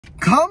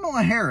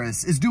Kamala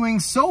Harris is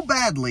doing so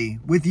badly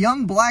with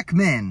young black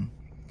men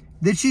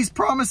that she's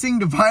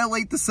promising to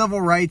violate the Civil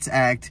Rights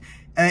Act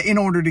in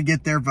order to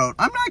get their vote.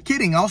 I'm not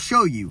kidding. I'll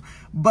show you.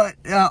 But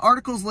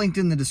article's linked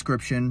in the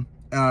description,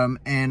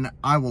 and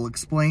I will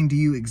explain to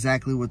you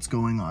exactly what's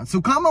going on. So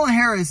Kamala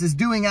Harris is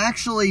doing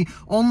actually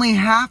only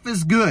half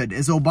as good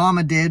as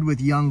Obama did with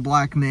young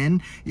black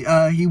men.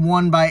 He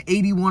won by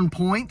 81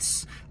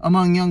 points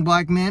among young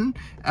black men,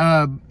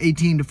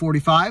 18 to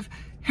 45.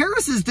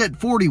 Harris is at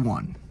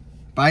 41.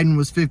 Biden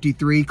was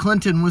 53.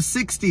 Clinton was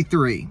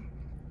 63.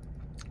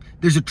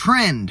 There's a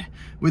trend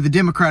with the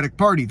Democratic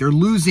Party. They're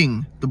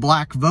losing the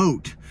black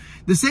vote.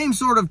 The same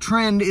sort of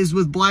trend is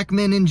with black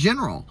men in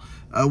general,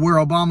 where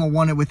Obama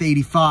won it with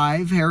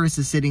 85. Harris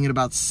is sitting at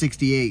about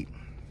 68.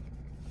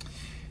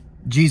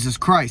 Jesus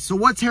Christ. So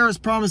what's Harris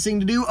promising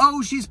to do?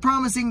 Oh, she's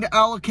promising to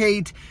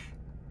allocate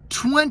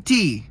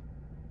 $20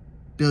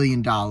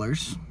 billion.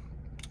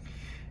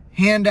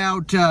 Hand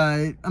out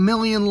a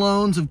million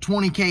loans of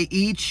 $20K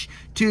each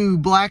to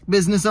black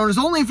business owners.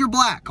 Only if you're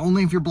black.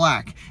 Only if you're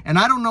black. And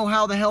I don't know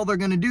how the hell they're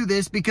going to do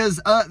this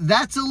because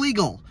that's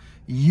illegal.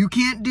 You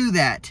can't do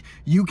that.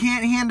 You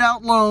can't hand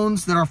out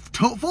loans that are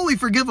fully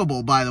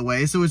forgivable, by the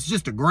way. So it's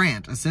just a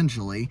grant,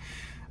 essentially.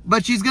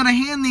 But she's going to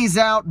hand these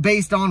out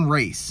based on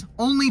race.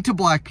 Only to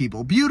black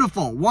people.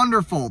 Beautiful.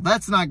 Wonderful.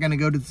 That's not going to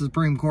go to the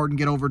Supreme Court and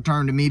get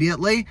overturned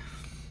immediately.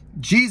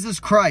 Jesus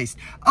Christ.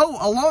 Oh,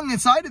 along the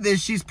side of this,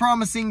 she's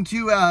promising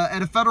to,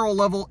 at a federal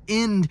level,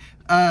 end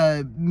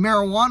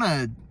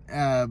marijuana,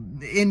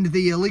 end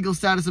the illegal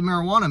status of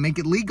marijuana, make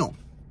it legal.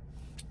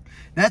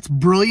 That's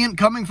brilliant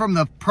coming from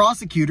the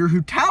prosecutor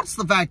who touts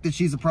the fact that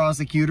she's a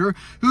prosecutor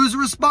who's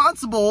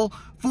responsible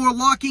for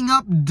locking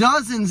up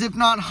dozens, if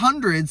not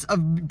hundreds,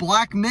 of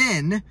black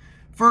men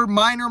for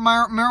minor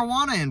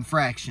marijuana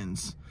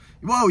infractions.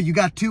 Whoa, you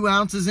got 2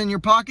 ounces in your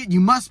pocket?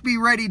 You must be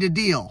ready to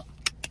deal.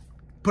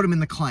 Put him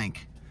in the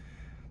clank.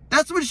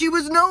 That's what she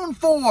was known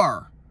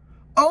for.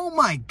 Oh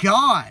my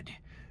God.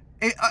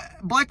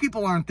 Black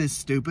people aren't this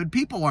stupid.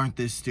 People aren't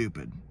this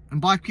stupid. And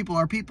black people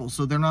are people,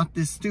 so they're not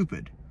this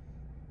stupid.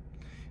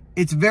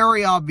 It's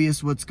very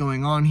obvious what's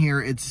going on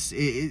here.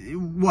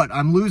 What?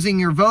 I'm losing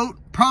your vote?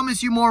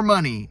 Promise you more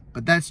money.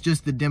 But that's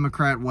just the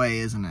Democrat way,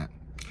 isn't it?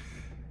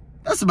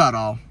 That's about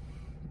all.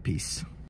 Peace.